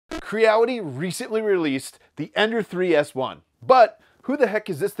Creality recently released the Ender 3 S1. But who the heck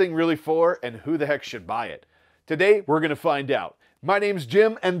is this thing really for, and who the heck should buy it? Today, we're gonna find out. My name's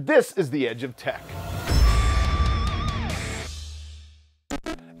Jim, and this is The Edge of Tech.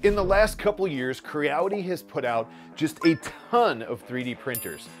 In the last couple years, Creality has put out just a ton of 3D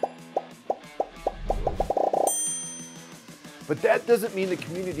printers. But that doesn't mean the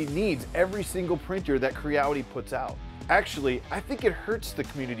community needs every single printer that Creality puts out. Actually, I think it hurts the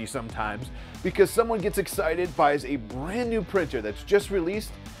community sometimes because someone gets excited, buys a brand new printer that's just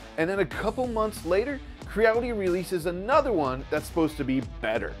released, and then a couple months later, Creality releases another one that's supposed to be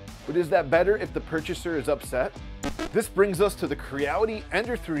better. But is that better if the purchaser is upset? This brings us to the Creality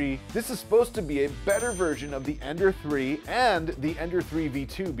Ender 3. This is supposed to be a better version of the Ender 3 and the Ender 3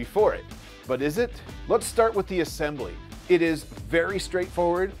 V2 before it. But is it? Let's start with the assembly. It is very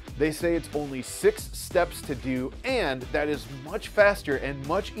straightforward. They say it's only 6 steps to do, and that is much faster and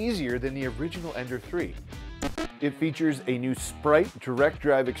much easier than the original Ender 3. It features a new Sprite direct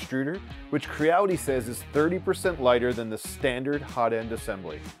drive extruder, which Creality says is 30% lighter than the standard hot end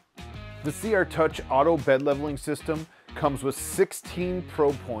assembly. The CR Touch auto bed leveling system comes with 16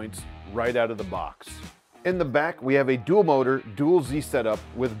 probe points right out of the box. In the back, we have a dual motor, dual Z setup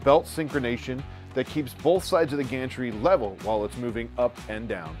with belt synchronization that keeps both sides of the gantry level while it's moving up and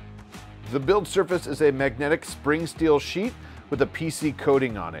down. The build surface is a magnetic spring steel sheet with a PC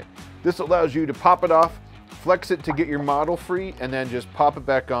coating on it. This allows you to pop it off, flex it to get your model free, and then just pop it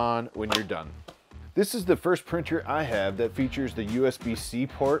back on when you're done. This is the first printer I have that features the USB-C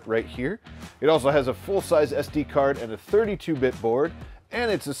port right here. It also has a full-size SD card and a 32-bit board, and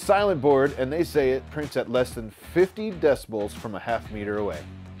it's a silent board, and they say it prints at less than 50 decibels from a half meter away.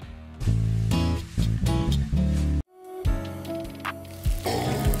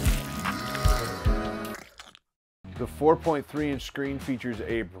 The 4.3-inch screen features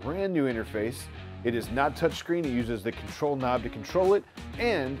a brand new interface. It is not touchscreen, it uses the control knob to control it,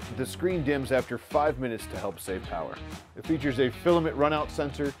 and the screen dims after 5 minutes to help save power. It features a filament runout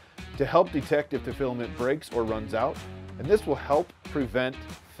sensor to help detect if the filament breaks or runs out, and this will help prevent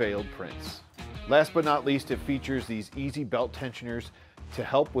failed prints. Last but not least, it features these easy belt tensioners to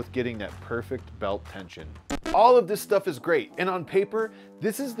help with getting that perfect belt tension. All of this stuff is great, and on paper,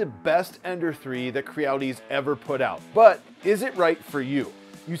 this is the best Ender 3 that Creality's ever put out. But is it right for you?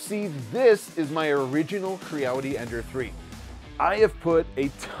 You see, this is my original Creality Ender 3. I have put a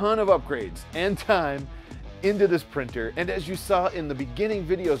ton of upgrades and time into this printer, and as you saw in the beginning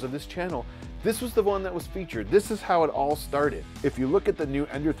videos of this channel, this was the one that was featured. This is how it all started. If you look at the new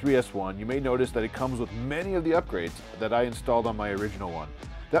Ender 3 S1, you may notice that it comes with many of the upgrades that I installed on my original one.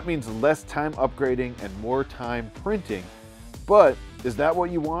 That means less time upgrading and more time printing. But is that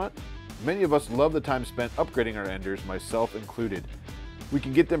what you want? Many of us love the time spent upgrading our Enders, myself included. We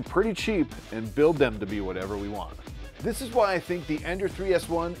can get them pretty cheap and build them to be whatever we want. This is why I think the Ender 3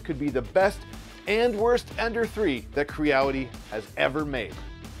 S1 could be the best and worst Ender 3 that Creality has ever made.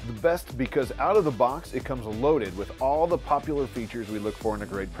 The best because out of the box, it comes loaded with all the popular features we look for in a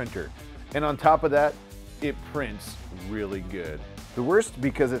great printer. And on top of that, it prints really good. The worst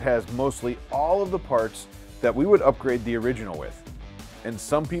because it has mostly all of the parts that we would upgrade the original with. And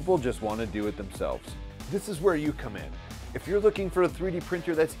some people just want to do it themselves. This is where you come in. If you're looking for a 3D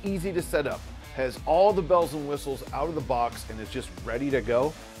printer that's easy to set up, has all the bells and whistles out of the box, and is just ready to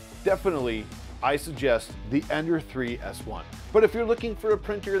go, definitely I suggest the Ender 3 S1. But if you're looking for a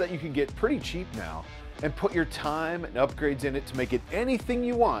printer that you can get pretty cheap now and put your time and upgrades in it to make it anything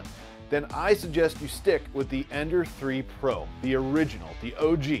you want, then I suggest you stick with the Ender 3 Pro, the original, the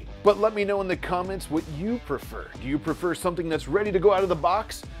OG. But let me know in the comments what you prefer. Do you prefer something that's ready to go out of the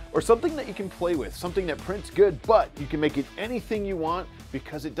box, or something that you can play with, something that prints good, but you can make it anything you want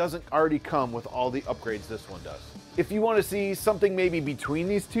because it doesn't already come with all the upgrades this one does? If you want to see something maybe between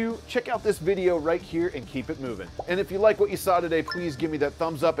these two, check out this video right here and keep it moving. And if you like what you saw today, please give me that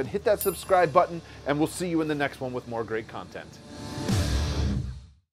thumbs up and hit that subscribe button, and we'll see you in the next one with more great content.